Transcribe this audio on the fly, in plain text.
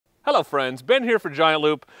Hello friends, Ben here for Giant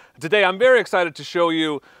Loop. Today I'm very excited to show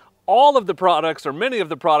you all of the products, or many of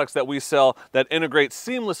the products that we sell that integrate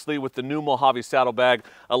seamlessly with the new Mojave saddlebag,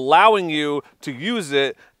 allowing you to use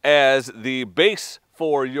it as the base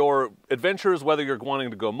for your adventures, whether you're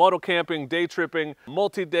wanting to go moto camping, day tripping,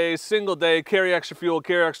 multi-day, single day, carry extra fuel,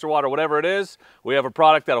 carry extra water, whatever it is. We have a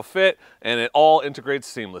product that'll fit and it all integrates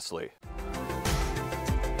seamlessly.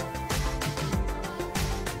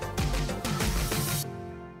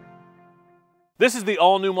 This is the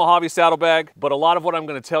all-new Mojave saddlebag, but a lot of what I'm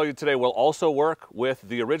going to tell you today will also work with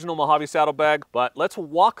the original Mojave saddlebag. But let's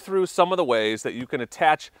walk through some of the ways that you can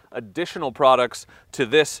attach additional products to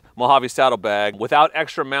this Mojave saddlebag without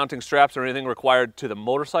extra mounting straps or anything required to the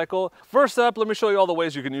motorcycle. First up, let me show you all the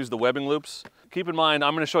ways you can use the webbing loops. Keep in mind,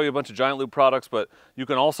 I'm going to show you a bunch of Giant Loop products, but you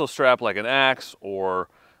can also strap like an axe or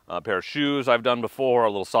a pair of shoes I've done before, a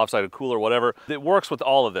little soft-sided cooler, whatever. It works with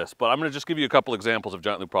all of this, but I'm gonna just give you a couple examples of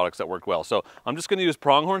Giant Loop products that work well. So I'm just gonna use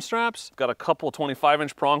Pronghorn straps. Got a couple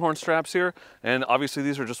 25-inch Pronghorn straps here, and obviously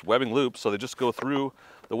these are just webbing loops, so they just go through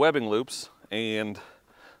the webbing loops, and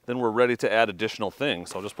then we're ready to add additional things.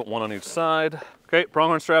 So I'll just put one on each side. Okay,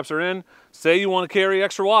 Pronghorn straps are in. Say you wanna carry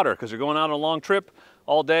extra water because you're going out on a long trip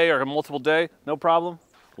all day or a multiple day, no problem.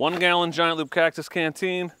 1 gallon Giant Loop Cactus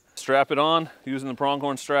Canteen. Strap it on using the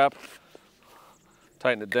Pronghorn strap,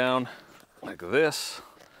 tighten it down like this.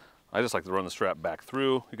 I just like to run the strap back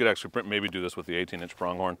through. You could actually maybe do this with the 18-inch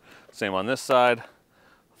Pronghorn. Same on this side,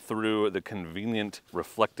 through the convenient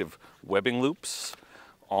reflective webbing loops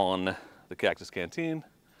on the Cactus Canteen,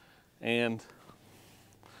 and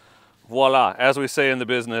voila, as we say in the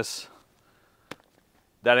business,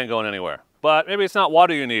 that ain't going anywhere. But maybe it's not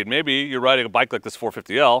water you need. Maybe you're riding a bike like this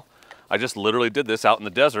 450L. I just literally did this out in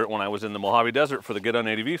the desert when I was in the Mojave Desert for the Get On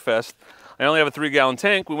ADV Fest. I only have a 3-gallon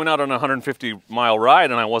tank. We went out on a 150-mile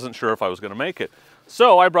ride and I wasn't sure if I was gonna make it.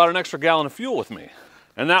 So I brought an extra gallon of fuel with me.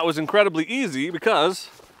 And that was incredibly easy because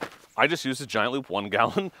I just used a Giant Loop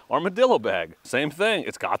 1-gallon armadillo bag. Same thing,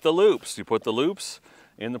 it's got the loops. You put the loops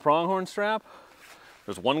in the Pronghorn strap.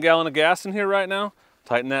 There's 1 gallon of gas in here right now.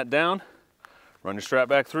 Tighten that down, run your strap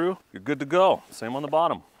back through, you're good to go. Same on the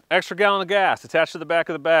bottom. Extra gallon of gas attached to the back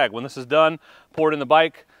of the bag. When this is done, pour it in the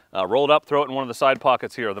bike, roll it up, throw it in one of the side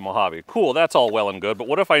pockets here of the Mojave. Cool, that's all well and good, but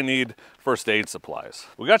what if I need first aid supplies?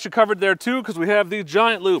 We got you covered there too, because we have the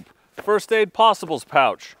Giant Loop First Aid Possibles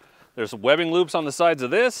pouch. There's webbing loops on the sides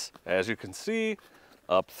of this, as you can see,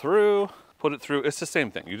 up through, put it through. It's the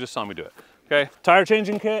same thing, you just saw me do it, okay? Tire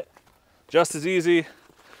changing kit, just as easy,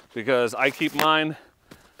 because I keep mine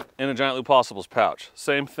in a Giant Loop Possibles pouch.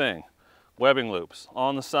 Same thing. Webbing loops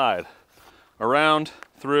on the side, around,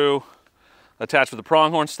 through, attached with the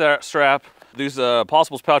Pronghorn strap. These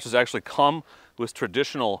Possibles pouches actually come with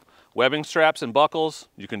traditional webbing straps and buckles.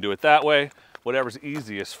 You can do it that way, whatever's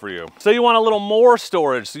easiest for you. So you want a little more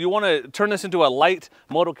storage, so you want to turn this into a light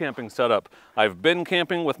moto camping setup. I've been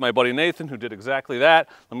camping with my buddy Nathan, who did exactly that.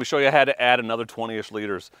 Let me show you how to add another 20-ish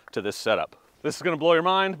liters to this setup. This is going to blow your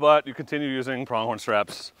mind, but you continue using Pronghorn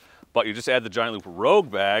straps, but you just add the Giant Loop Rogue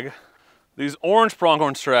bag. These orange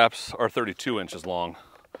Pronghorn straps are 32 inches long,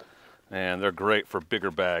 and they're great for bigger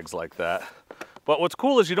bags like that. But what's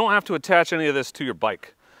cool is you don't have to attach any of this to your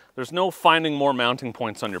bike. There's no finding more mounting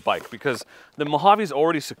points on your bike because the Mojave's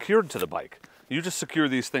already secured to the bike. You just secure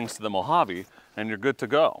these things to the Mojave and you're good to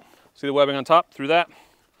go. See the webbing on top? Through that,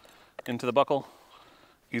 into the buckle.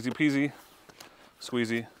 Easy peasy,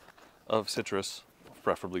 squeezy of citrus,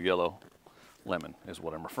 preferably yellow. Lemon is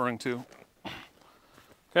what I'm referring to.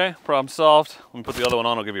 Okay, problem solved. Let me put the other one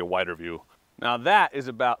on, I'll give you a wider view. Now that is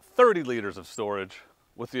about 30 liters of storage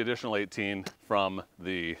with the additional 18 from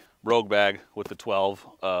the Rogue bag with the 12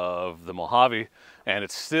 of the Mojave, and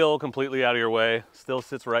it's still completely out of your way, still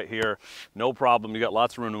sits right here, no problem. You got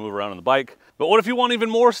lots of room to move around on the bike. But what if you want even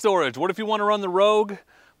more storage? What if you want to run the Rogue,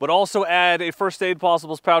 but also add a First Aid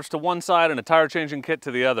Possibles pouch to one side and a tire changing kit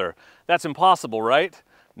to the other? That's impossible, right?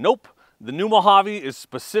 Nope. The new Mojave is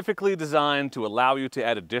specifically designed to allow you to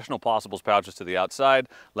add additional Possibles pouches to the outside.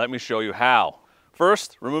 Let me show you how.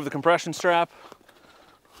 First, remove the compression strap.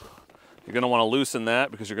 You're going to want to loosen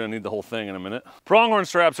that because you're going to need the whole thing in a minute. Pronghorn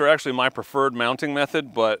straps are actually my preferred mounting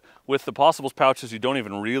method, but with the Possibles pouches, you don't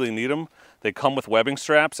even really need them. They come with webbing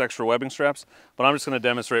straps, extra webbing straps, but I'm just going to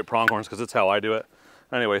demonstrate Pronghorns because it's how I do it.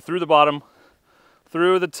 Anyway, through the bottom,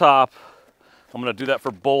 through the top. I'm going to do that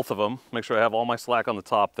for both of them. Make sure I have all my slack on the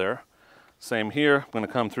top there. Same here, I'm going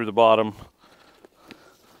to come through the bottom,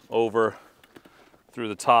 over, through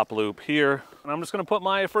the top loop here, and I'm just going to put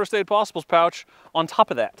my First Aid Possibles pouch on top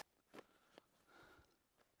of that.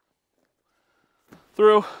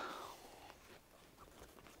 Through,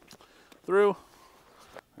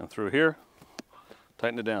 through here,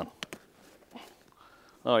 tighten it down.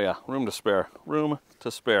 Oh yeah, room to spare, room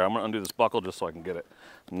to spare. I'm gonna undo this buckle just so I can get it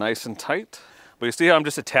nice and tight. But you see how I'm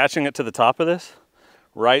just attaching it to the top of this?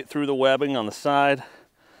 Right through the webbing on the side,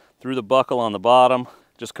 through the buckle on the bottom.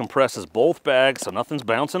 Just compresses both bags so nothing's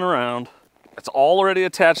bouncing around. It's already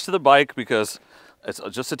attached to the bike because it's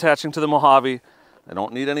just attaching to the Mojave. I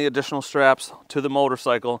don't need any additional straps to the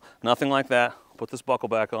motorcycle, nothing like that. Put this buckle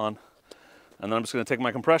back on, and then I'm just gonna take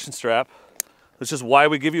my compression strap. This is why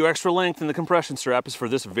we give you extra length in the compression strap, is for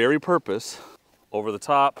this very purpose. Over the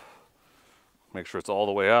top, make sure it's all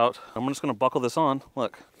the way out. I'm just gonna buckle this on,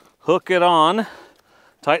 look. Hook it on,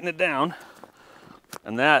 tighten it down,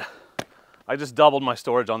 and that, I just doubled my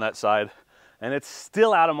storage on that side, and it's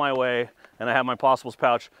still out of my way, and I have my Possibles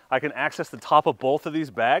pouch. I can access the top of both of these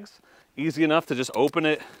bags, easy enough to just open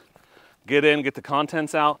it, get in, get the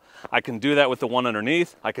contents out. I can do that with the one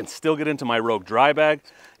underneath. I can still get into my Rogue dry bag.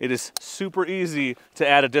 It is super easy to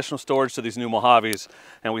add additional storage to these new Mojaves,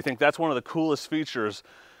 and we think that's one of the coolest features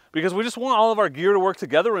because we just want all of our gear to work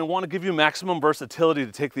together and want to give you maximum versatility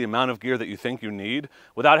to take the amount of gear that you think you need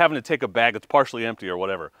without having to take a bag that's partially empty or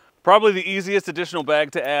whatever. Probably the easiest additional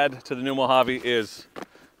bag to add to the new Mojave is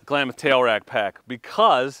the Klamath tail rack pack,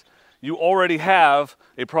 because you already have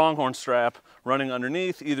a pronghorn strap running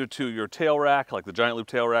underneath, either to your tail rack, like the Giant Loop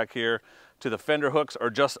tail rack here, to the fender hooks, or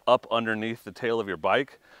just up underneath the tail of your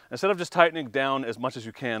bike. Instead of just tightening down as much as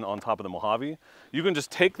you can on top of the Mojave, you can just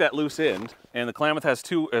take that loose end, and the Klamath has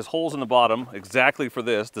holes in the bottom exactly for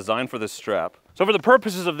this, designed for this strap. So for the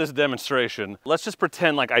purposes of this demonstration, let's just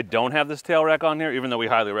pretend like I don't have this tail rack on here, even though we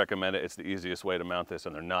highly recommend it. It's the easiest way to mount this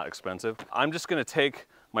and they're not expensive. I'm just gonna take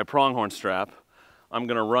my pronghorn strap, I'm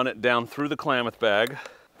gonna run it down through the Klamath bag,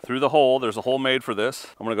 through the hole. There's a hole made for this.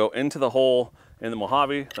 I'm gonna go into the hole in the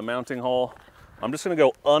Mojave, the mounting hole. I'm just gonna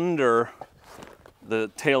go under the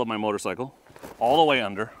tail of my motorcycle, all the way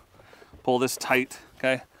under. Pull this tight,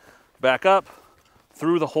 okay? Back up,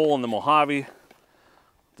 through the hole in the Mojave,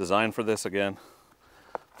 designed for this again,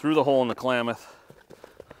 through the hole in the Klamath,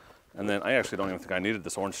 and then I actually don't even think I needed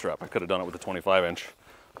this orange strap. I could have done it with a 25-inch,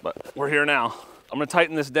 but we're here now. I'm gonna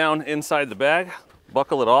tighten this down inside the bag,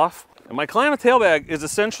 buckle it off, and my Klamath tail bag is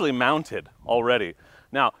essentially mounted already.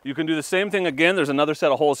 Now, you can do the same thing again. There's another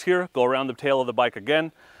set of holes here. Go around the tail of the bike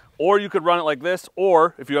again. Or you could run it like this,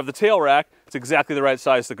 or if you have the tail rack, it's exactly the right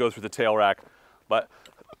size to go through the tail rack. But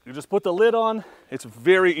you just put the lid on. It's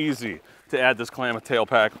very easy to add this Klamath tail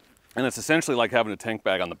pack. And it's essentially like having a tank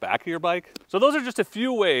bag on the back of your bike. So those are just a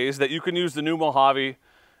few ways that you can use the new Mojave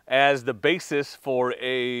as the basis for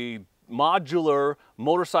a modular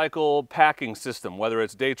motorcycle packing system, whether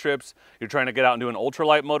it's day trips, you're trying to get out and do an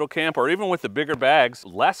ultralight moto camp, or even with the bigger bags,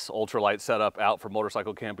 less ultralight setup out for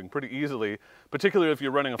motorcycle camping pretty easily, particularly if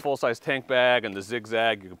you're running a full-size tank bag and the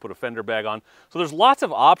zigzag, you can put a fender bag on. So there's lots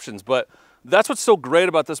of options, but that's what's so great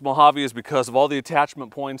about this Mojave, is because of all the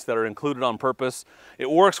attachment points that are included on purpose. It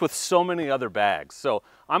works with so many other bags. So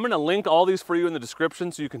I'm gonna link all these for you in the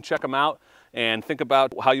description so you can check them out and think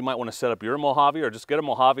about how you might want to set up your Mojave, or just get a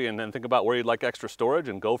Mojave and then think about where you'd like extra storage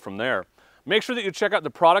and go from there. Make sure that you check out the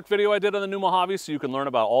product video I did on the new Mojave so you can learn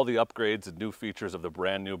about all the upgrades and new features of the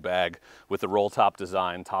brand new bag with the roll top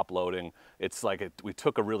design, top loading. It's like we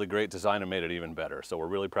took a really great design and made it even better. So we're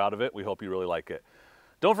really proud of it. We hope you really like it.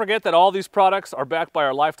 Don't forget that all these products are backed by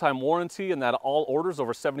our lifetime warranty, and that all orders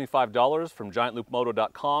over $75 from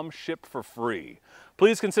giantloopmoto.com ship for free.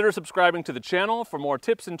 Please consider subscribing to the channel for more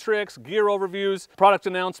tips and tricks, gear overviews, product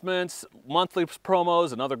announcements, monthly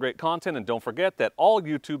promos, and other great content. And don't forget that all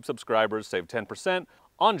YouTube subscribers save 10%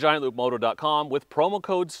 on giantloopmoto.com with promo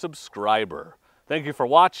code SUBSCRIBER. Thank you for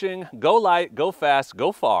watching. Go light, go fast,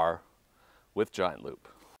 go far with Giant Loop.